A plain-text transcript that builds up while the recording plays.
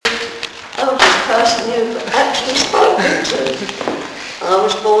person you've actually spoken to. I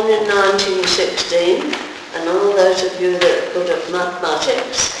was born in 1916, and all those of you that are good at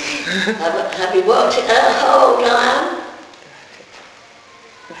mathematics, have you worked it out how old I am?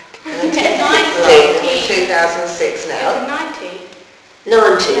 2006 now. 90.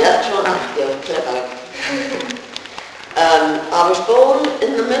 90, that's right. You're clever. I was born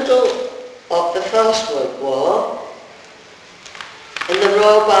in the middle of the First World War in the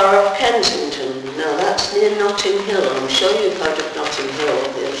Royal Borough of Kensington. Now that's near Notting Hill. I'm sure you've heard of Notting Hill,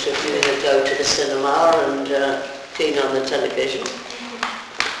 those of you that go to the cinema and keen on the television.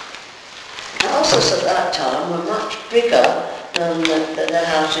 Houses at that time were much bigger than the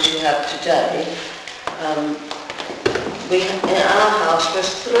houses you have today. Our house was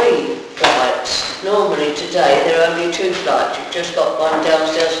 3 flights. Normally today there are only 2 flights. You've just got one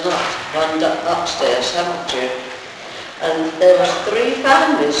downstairs and one upstairs, haven't you? And there was 3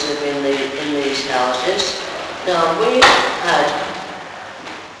 families living in these houses. Now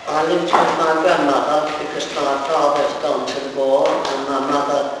I lived with my grandmother because my father had gone to the war and my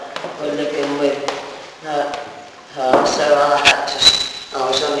mother were living with her, so I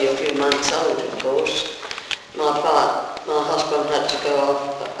was only a few months old, of course. My husband had to go off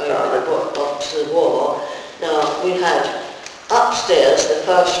to the war. Now we had upstairs the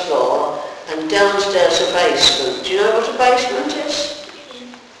first floor and downstairs a basement. Do you know what a basement is?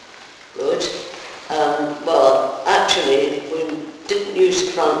 Good. Well, actually we didn't use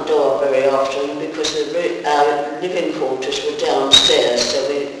the front door very often because our living quarters were downstairs, so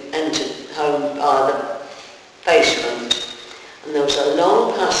we entered home by the basement. And there was a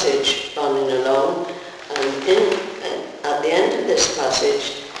long passage running along, and at the end of this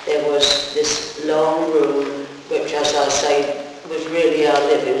passage there was this long room which, as I say, was really our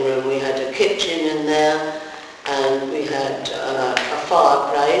living room. We had a kitchen in there and we had a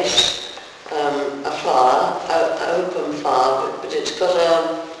fireplace, open fire, but it's got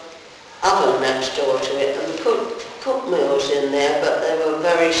an oven next door to it, and we cooked meals in there, but they were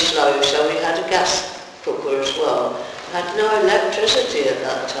very slow, so we had a gas cooker as well. We had no electricity at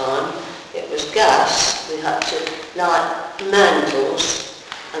that time. It was gas. We had to light mantles,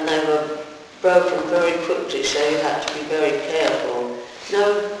 and they were broken very quickly, so you had to be very careful.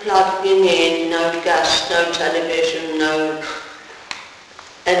 No plugging in, no gas, no television, no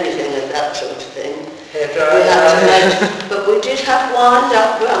anything of that sort of thing. But we did have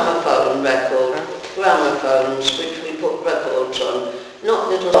wind-up gramophones which we put records on, not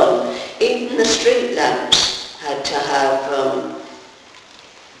little on. Even the street lamps had to have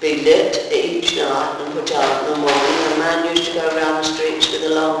be lit each night and put out in the morning. The man used to go around the streets with a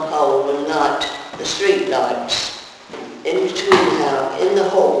long pole and light the street lights. In the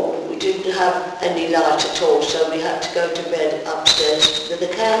hall, we didn't have any light at all, so we had to go to bed upstairs with a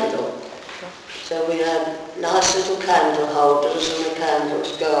candle. So we had nice little candle holders and the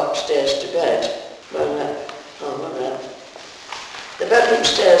candles go upstairs to bed. The bedroom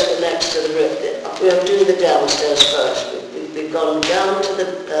stairs were next to the room. We'll do the downstairs first. We've gone down to the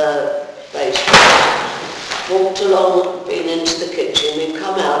basement, walked along, been into the kitchen, we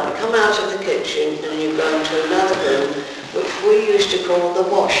come out of the kitchen and you go into another room which we used to call the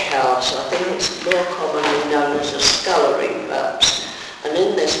wash house. I think it's more commonly known as a scullery perhaps. And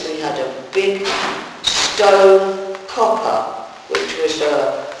in this we had a big stone copper, which was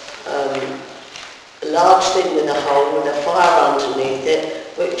a large thing with a hole with a fire underneath it,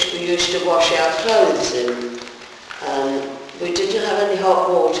 which we used to wash our clothes in. We didn't have any hot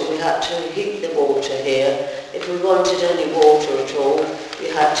water, we had to heat the water here. If we wanted any water at all, we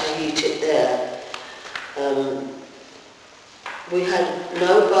had to heat it there. We had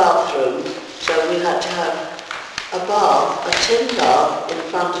no bathroom, so we had to have a tin bath in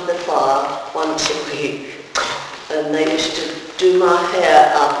front of the fire once a week. And they used to do my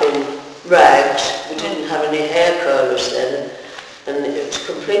hair up in rags. We didn't have any hair curlers then. And it was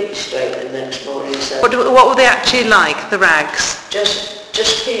completely straight the next morning. So What were they actually like, the rags? Just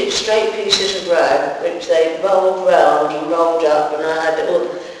straight pieces of rag, which they rolled round and rolled up, and I had all,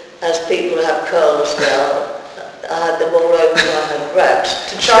 as people have curls now, I had them all over. I had rags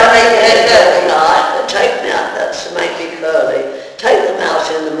to try and make it curly. Take them out, that's to make it curly. Take them out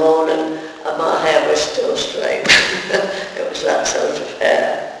in the morning, and my hair was still straight. It was that sort of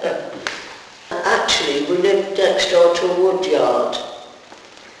hair. Actually, we lived next door to a wood yard.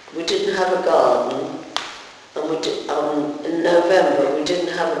 We didn't have a garden, and in November we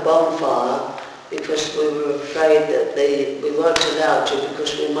didn't have a bonfire because we were afraid that we weren't allowed to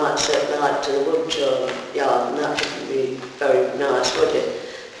because we might set light to the wood yard, and that wouldn't be very nice, would it?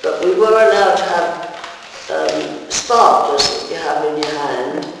 But we were allowed to have sparklers that you have in your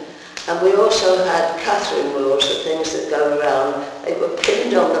hand, And we also had Catherine wheels, the things that go around. They were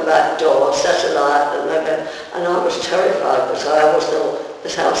pinned on the back door, satellite, and I was terrified because I always thought,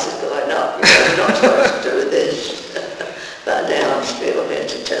 this house is going up, you're not supposed to do this. But now I'm still here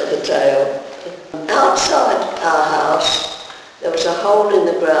to tell the tale. Outside our house, there was a hole in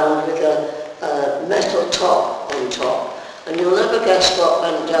the ground with a metal top on top. And you'll never guess what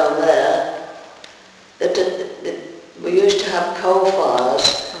went down there. We used to have coal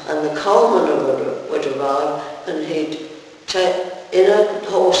fires, and the coalman would arrive, and he'd take in a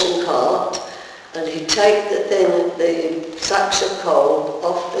horse and cart, and he'd take the sacks of coal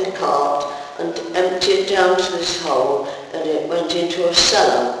off the cart and empty it down to this hole, and it went into a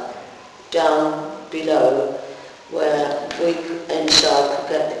cellar down below where we inside could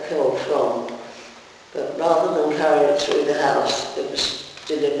get the coal from. But rather than carry it through the house, it was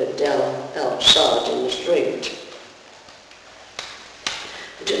delivered down outside in the street.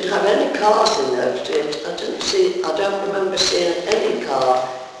 We didn't have any cars in those days. I don't remember seeing any car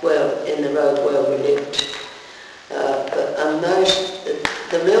in the road where we lived.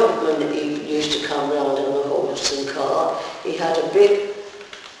 The milkman, he used to come round on a horse and cart. He had a big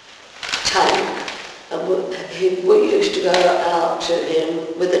tank, and we used to go out to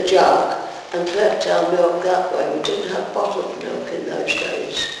him with a jug and collect our milk that way. We didn't have bottled milk in those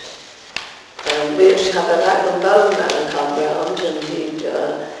days. We used to have a rag and bone man come round, and he'd,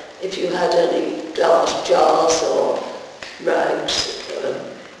 if you had any glass jars or rags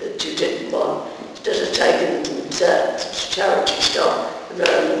that you didn't want, instead of taking them to charity shop, the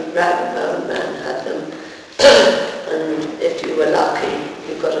rag and bone man had them. And if you were lucky,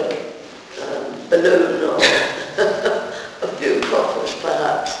 you got a balloon or a few coppers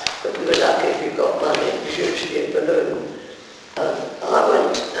perhaps, but you were lucky if you got money. It was usually a balloon.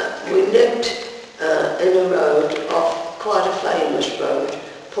 We lived in a road off quite a famous road,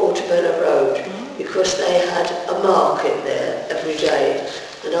 Portobello Road, because they had a market there every day,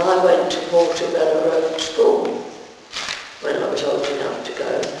 and I went to Portobello Road School when I was old enough to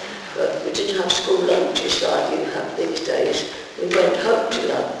go, but we didn't have school lunches like you have these days. We went home to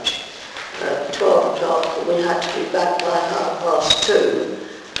lunch at 12 o'clock, and we had to be back by 2:30,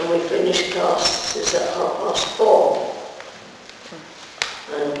 and we finished classes at 4:30.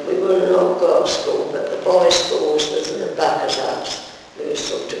 And we were an all-girls school, but the boys' schools was in the back of us. We were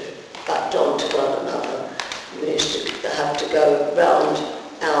sort of backed onto one another. We used to have to go round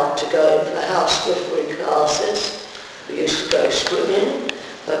out to go in for housewifery classes. We used to go swimming,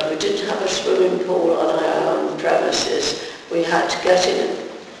 but we didn't have a swimming pool on our own premises. We had to get in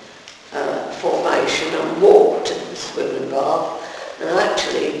formation and walk to the swimming bath. And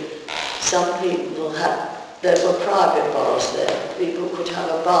actually, some people there were private bars there. People could have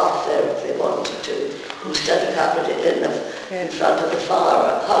a bath there if they wanted to, instead of having it in front of the fire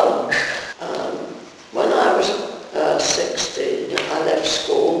at home. When I was 16, I left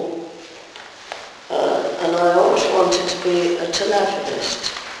school, and I always wanted to be a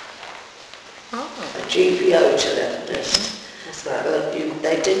telephonist, a GPO telephonist. But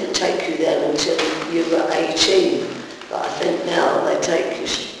they didn't take you then until you were 18, but I think now they take you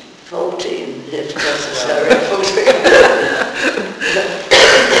 14 if necessary.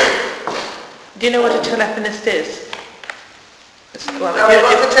 Do you know what a telephonist is? What's a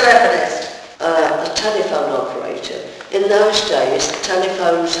telephonist? A telephone operator. In those days,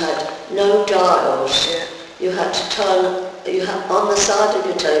 telephones had no dials. Yeah. You had to turn, on the side of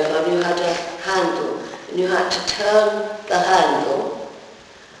your telephone you had a handle, and you had to turn the handle,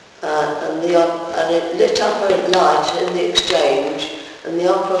 and it lit up a light in the exchange, and the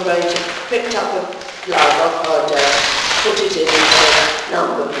operator picked up a plug off our desk, put it in and said,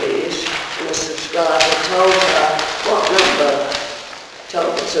 "Number please," and the subscriber told her what number,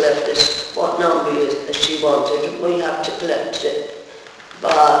 told the telephonist what number she wanted, and we had to collect it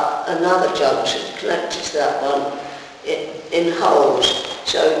by another junction, connected to that one in holes.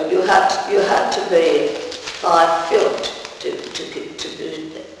 So you had to be 5 foot to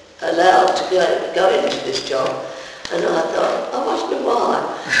be allowed to go into this job. And I thought, I wonder why,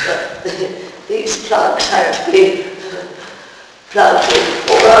 but these plugs had to be plugged in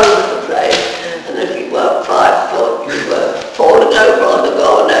all over the place, and if you weren't 5 foot, you were falling over on the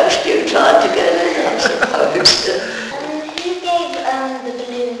floor next to you trying to get in, I suppose. Who gave the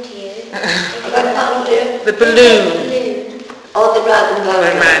balloon to you? The balloon. Oh, the rag and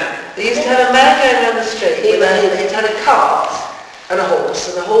bone man. They used to have a man going down the street with he'd had a cart and a horse,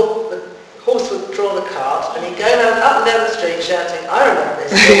 and the horse would draw the cart, and he'd go up and down the street shouting, I remember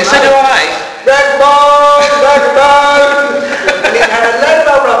this. So do I. Rag and bone, rag and bone! And he'd have a load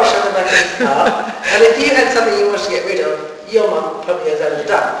of old rubbish on the back of his car, and if you had something you wanted to get rid of, your mum probably goes over the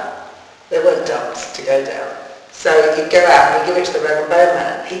dump. There weren't dumps to go down. So he'd go out and he'd give it to the Reverend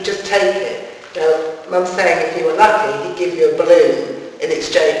Bowman. He'd just take it. Now, Mum's saying if you were lucky, he'd give you a balloon in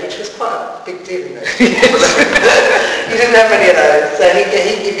exchange, which was quite a big deal in those days. You didn't have many of those. So he'd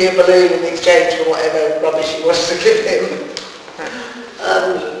give you a balloon in exchange for whatever rubbish you wanted to give him.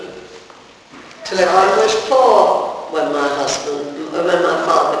 I was 4 when when my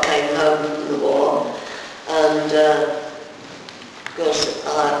father came home from the war, and of course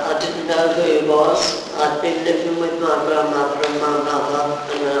I didn't know who he was. I'd been living with my grandmother and my mother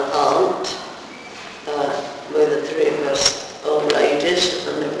and an aunt, with the 3 of us old ladies,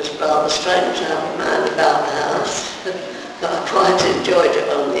 and it was rather strange to have a man about the house. But I quite enjoyed it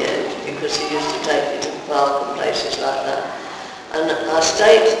on the end, because he used to take me to the park and places like that. And I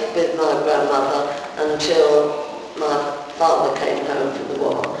stayed with my grandmother until my father came home from the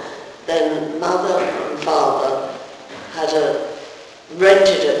war. Then mother and father had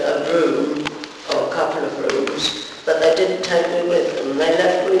rented a room, or a couple of rooms, but they didn't take me with them. They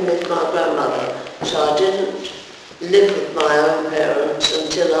left me with my grandmother, so I didn't live with my own parents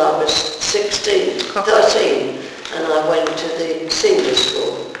until I was 13, and I went to the senior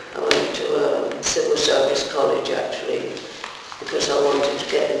school. I went to a civil service college, actually, because I wanted to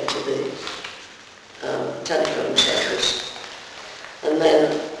get into the telephone service. And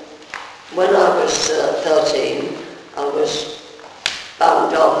then when I was 13, I was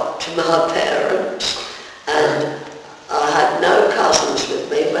bound off to my parents, and I had no cousins with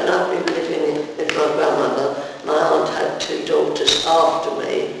me. When I'd been living with my grandmother, my aunt had 2 daughters after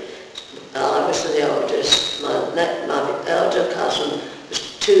me. I was the eldest. My elder cousin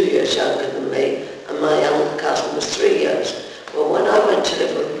was 2 years younger than me, and my younger cousin was 3 years. Well, when I went to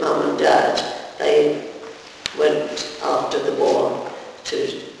live with Mum and Dad, they went after the war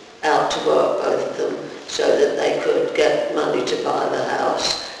out to work, both of them, so that they could get money to buy the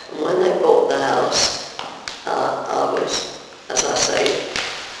house. And when they bought the house, I was, as I say,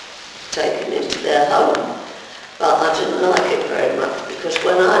 taken into their home. But I didn't like it very much, because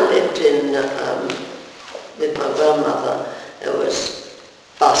when I lived in with my grandmother, there was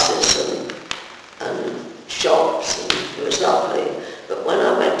buses and shops, and it was lovely. But when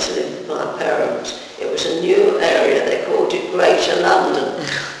I went to live with my parents, it was a new area. They called it Greater London.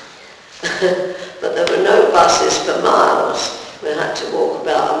 But there were no buses for miles. We had to walk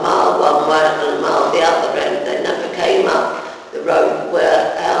about a mile one way and a mile the other end. They never came up the road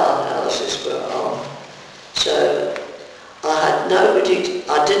where our houses were on. So I had nobody.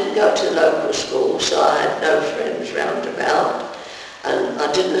 I didn't go to the local school, so I had no friends round about. And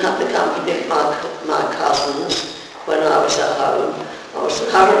I didn't have the company of my cousins when I was at home. I was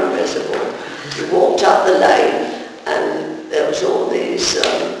thoroughly miserable. We walked up the lane, and there was all these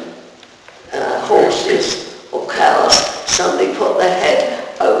horses or cows. Somebody put their head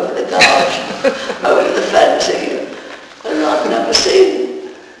over the guard, over the fencing, and I'd never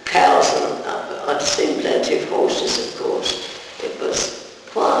seen cows, and I'd seen plenty of horses, of course. It was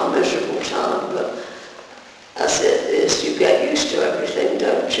quite a miserable time, but as it is, you get used to everything,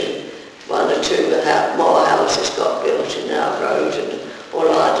 don't you? 1 or 2 more houses got built in our road, and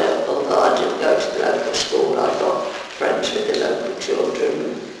although I didn't go to the local school, I got friends with the local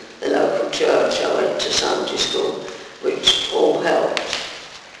children, the local church. I went to Sunday school, which all helped.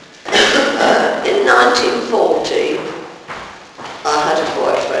 In 1940, I had a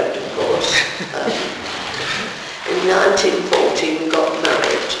boyfriend, of course. In 1940, we got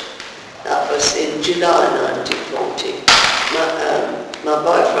married. That was in July 1940. My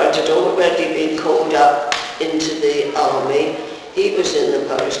boyfriend had already been called up into the army. He was in the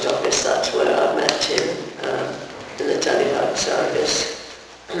post office. That's where I met him, in the telephone service.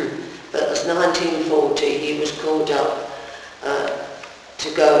 But it was 1940, he was called up to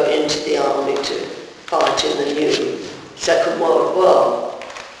go into the army to fight in the new Second World War.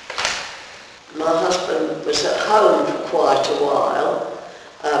 My husband was at home for quite a while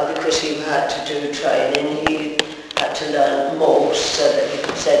because he had to do training. He had to learn Morse so that he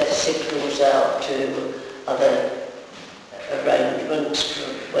could send signals out to other arrangements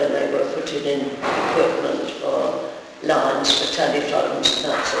when they were putting in equipment or lines for telephones and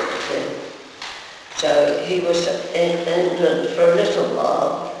that sort of thing. So he was in England for a little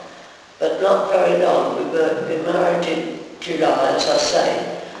while, but not very long. We were married in July, as I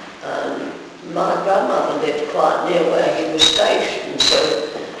say. My grandmother lived quite near where he was stationed, so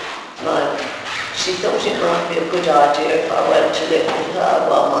she thought it might be a good idea if I went to live with her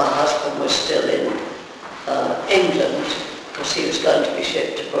while my husband was still in England, because he was going to be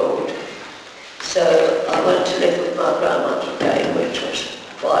shipped abroad. So I went to live with my grandmother again, which was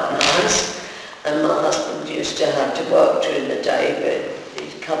quite nice. And my husband used to have to work during the day, but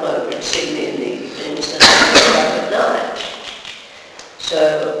he'd come over in to see me in the evenings and come back at night. So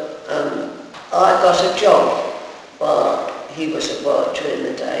I got a job while he was at work during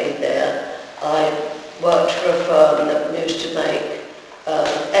the day there. I worked for a firm that used to make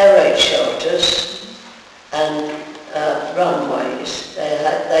air raid shelters and runways.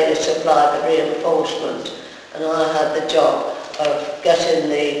 They supplied the reinforcement, and I had the job of getting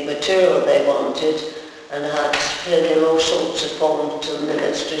the material they wanted and had to fill in all sorts of forms to the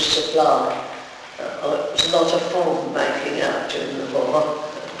Ministry's supply. It was a lot of form making out during the war,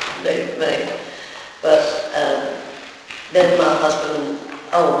 believe me. But then my husband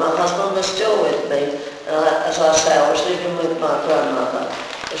was still with me, and as I say, I was living with my grandmother.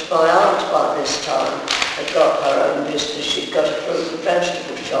 Because my aunt by this time had got her own business. She'd got a fruit and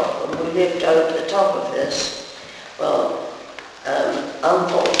vegetable shop, and we lived over the top of this. Well,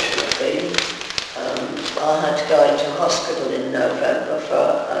 unfortunately, I had to go into hospital in November for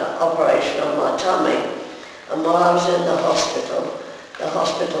an operation on my tummy. And while I was in the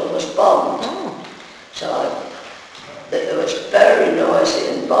hospital was bombed. So it was very noisy,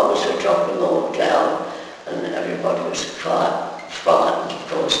 and bombs were dropping all down, and everybody was quite frightened, of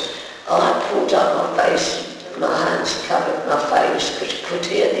course. I pulled up my face, my hands covered my face, because you could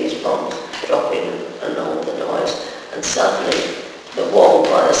hear these bombs dropping and all the noise. And suddenly the wall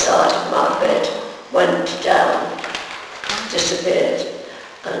by the side of my bed went down, disappeared.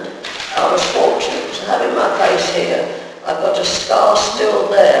 And I was fortunate, because having my face here, I've got a scar still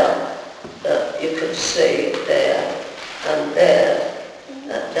there that you could see there and there.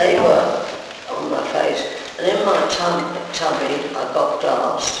 They were on my face. And in my tummy, I got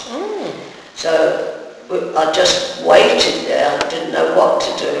glass. So I just waited there, I didn't know what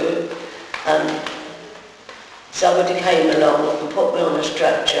to do. And somebody came along and put me on a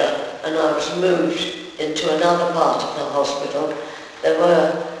stretcher, and I was moved into another part of the hospital. There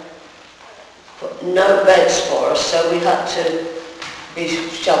were no beds for us, so we had to be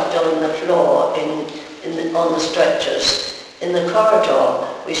shoved on the floor on the stretchers. In the corridor,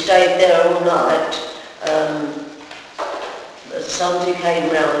 we stayed there all night. Somebody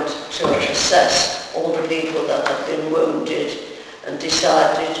came round to assess all the people that had been wounded and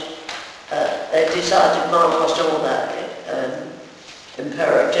decided mine was all that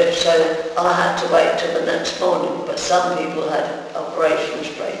imperative, so I had to wait till the next morning, but some people had operations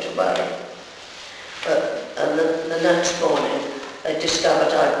straight away. And the next morning they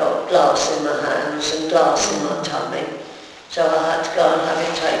discovered I'd got glass in my hands and glass in my tummy, so I had to go and have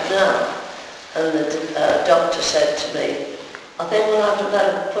it taken out. And the doctor said to me, I think we'll have to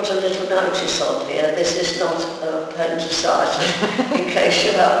put a little notice on here, this is not appendicitis, in case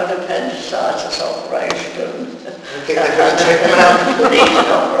you have an appendicitis operation. Take them out. We need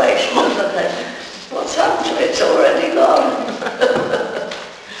an operation of the appendix. What's happened to it? It's already gone.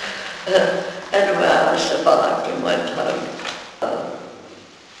 Anyway, I survived and went home.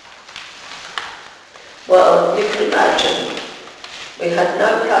 Well, you can imagine, we had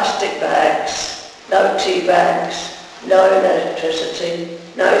no plastic bags, no tea bags, no electricity,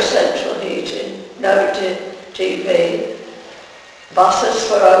 no central heating, no TV. Buses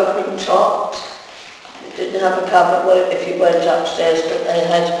were open topped. It didn't have a cover if you went upstairs, but they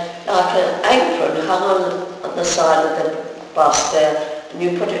had like an apron hung on the side of the bus there, and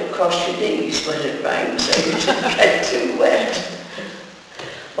you put it across your knees when it rained so you didn't get too wet.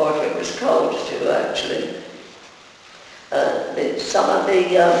 Or if it was cold too, actually. Some of the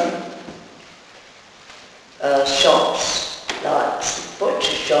shops, like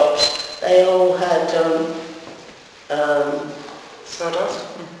butcher shops, they all had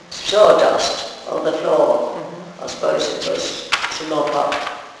sawdust on the floor. I suppose it was to mop up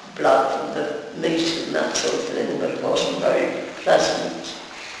blood from the meat and that sort of thing, but it wasn't very pleasant.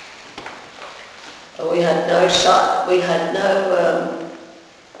 We had no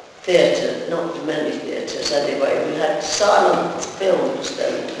theatre, not many theatres anyway. We had silent films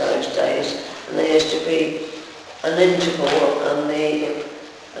then in those days, and there used to be an interval, and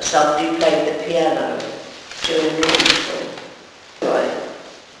somebody played the piano during the interval. Anyway,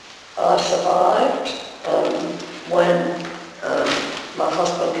 I survived when my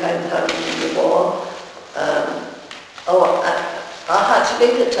husband came home from the war. I had to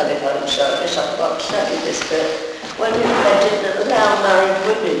leave the telephone service, I forgot to tell you this bit. When they didn't allow married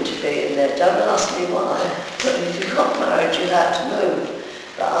women to be in there, don't ask me why, but if you got married you had to move.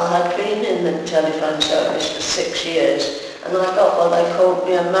 But I had been in the telephone service for 6 years, and I got what they called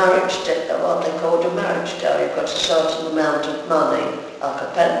me a marriage day, what they called a marriage day. You got a certain amount of money, like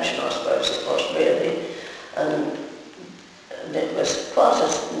a pension I suppose it was really, and it was quite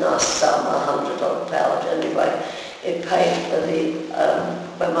a nice sum, £100 anyway. It paid for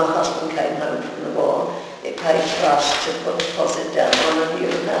when my husband paid for us to put a deposit down on a new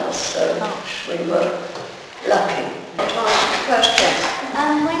house, so we were lucky. Question.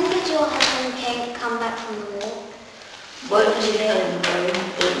 When did your husband come back from the war? When he came home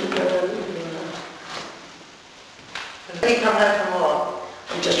When he come home from war?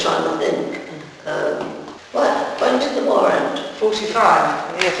 I'm just trying to think. When did the war end?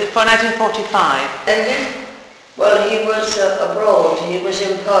 45. Yes, it's for 1945. Ended? Well, he was abroad. He was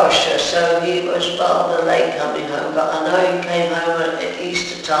in Persia, so he was rather late coming home. But I know he came home at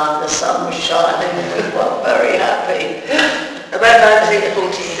Easter time. The sun was shining. We were very happy. About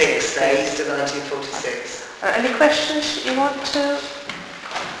 1946, so Easter 1946. Any questions you want to?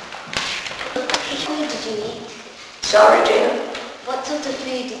 What food did you eat? Sorry, dear. What sort of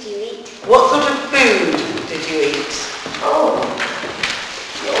food did you eat? What sort of food did you eat? Oh,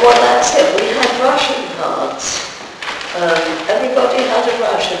 well, that's it. We had ration cards. Everybody had a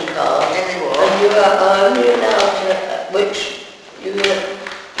ration card. Anymore? And you were only allowed to, which you were,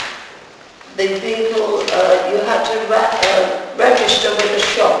 the people, you had to register with a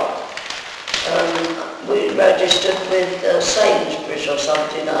shop. We registered with Sainsbury's or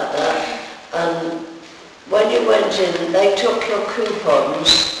something like that. And when you went in, they took your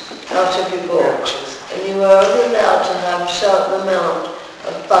coupons out of your books, and you were only allowed to have a certain amount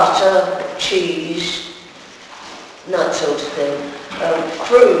of butter, cheese, and that sort of thing.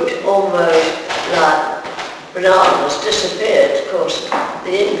 Fruit, almost like bananas, disappeared. Of course,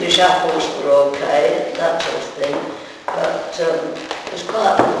 the English apples were okay, that sort of thing, but there's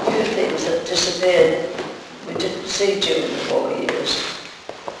quite a few things that disappeared. We didn't see during the war years.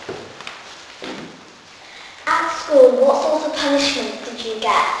 At school, what sort of punishment did you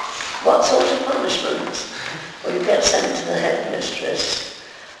get? What sort of punishments? Well, you get sent to the headmistress.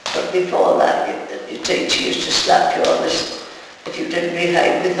 But before that, your teacher used to slap you on this if you didn't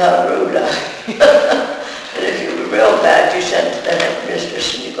behave with her ruler. And if you were real bad, you sent to the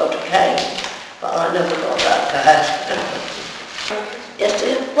headmistress and you got a cane. But I never got that bad. Yes,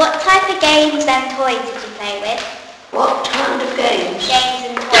 dear? What type of games and toys did you play with? What kind of games? Games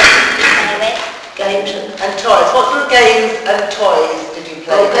and toys did you play with? Games And toys. What sort of games and toys did you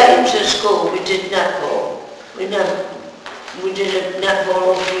play well, with? games at school, we did netball. We did a netball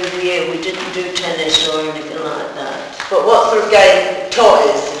all through the year. We didn't do tennis or anything like that. But what sort of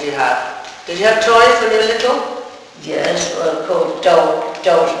toys did you have? Did you have toys when you were little? Yes, well, called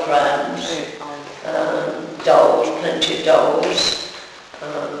dolls prams, dolls, plenty of dolls.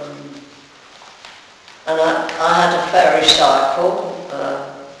 And I had a ferry cycle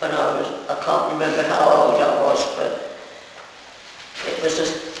when I can't remember how old I was, but it was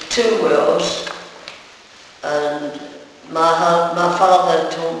just 2 wheels, and my father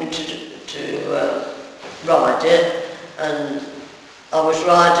taught me to ride it, and I was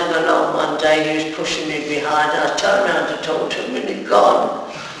riding along one day, he was pushing me behind, and I turned around to talk to him and he'd gone.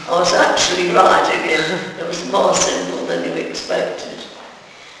 I was actually riding him. It was more simple than you expected.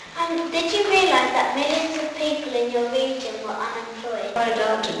 And did you realise that millions of people in your region were unemployed? I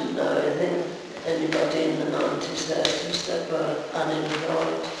didn't know anybody in the 90s, 30s that were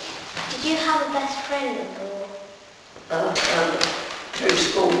unemployed. Did you have a best friend at the war? Through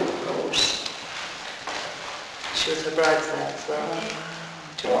school, of course. She was her bridesmaid as well.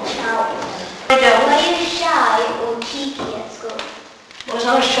 Watch out. Were you shy or cheeky at school? Was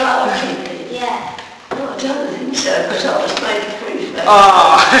I shy or cheeky? Yeah. No, I don't think so, because I was made prefect.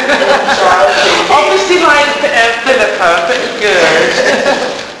 Oh, obviously like Philippa, but good.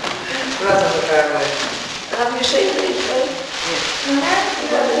 That's on the family. Have you seen these two?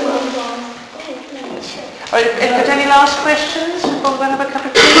 If there's any last questions, we'll have a cup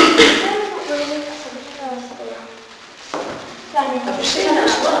of tea. Have you seen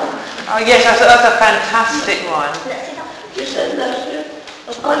this one? Oh yes, that's a fantastic one. You said that,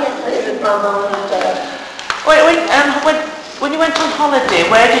 I yes, my mum and dad. When you went on holiday,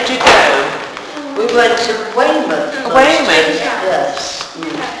 where did you go? We went to Weymouth. Weymouth? Yes.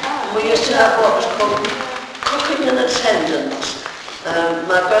 We used to have what was called cooking and attendance.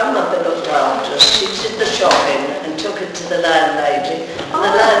 My grandmother looked after us. She did the shopping and took it to the landlady, and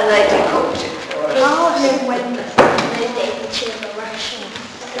the landlady cooked it for us. Oh,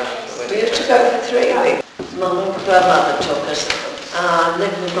 We used to go for 3 weeks. My grandmother took us. I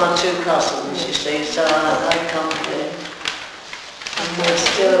lived with my 2 cousins, you see, so I had company. And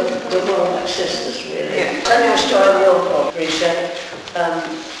we're more like sisters, really. Yeah. Tell you a story you'll probably appreciate.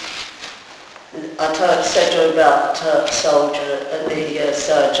 I said to her about soldier, the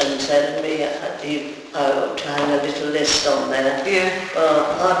surgeon telling me to hang a little list on there. Yeah. Well,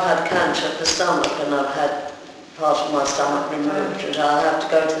 I've had cancer of the stomach and I've had part of my stomach removed, and I have to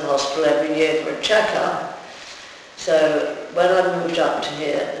go to the hospital every year for a checkup. So when I moved up to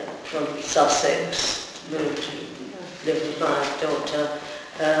here from Sussex, moved to live with my daughter,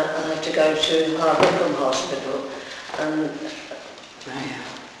 I had to go to High Wycombe Hospital, and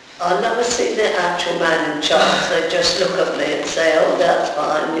I never see the actual man in charge. They just look at me and say, "Oh, that's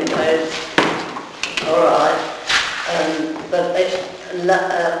fine, you know, all right." But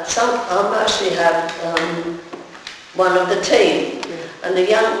I mostly have one of the team. And a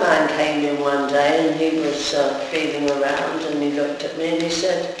young man came in one day and he was feeling around and he looked at me and he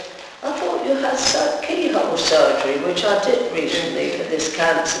said, "I thought you had keyhole surgery," which I did recently for this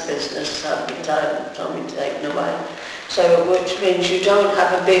cancer business that told me taken away. So, which means you don't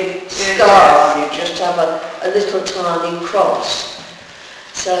have a big scar, you just have a little tiny cross.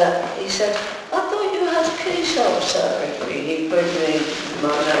 So he said, "I thought you had keyhole surgery." He put me my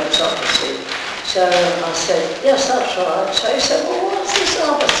notes obviously. So I said, "Yes, that's right." So he said, "Well, what's this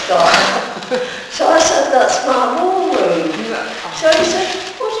other scar?" So I said, "That's my war wound." So he said,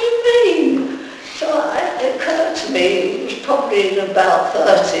 "What do you mean?" So it occurred to me, he was probably in about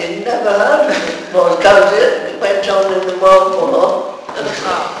 30 and never heard of it before, because it went on in the World War.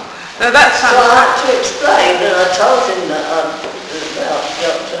 No, that So sounds... I had to explain, and I told him that about the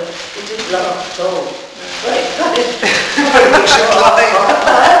doctor. He didn't laugh at all. Very funny.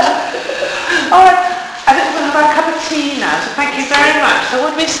 All right, I think we'll have our cup of tea now, so thank you very much. So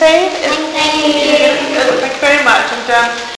what do we say? Thank you. Thank you very much. And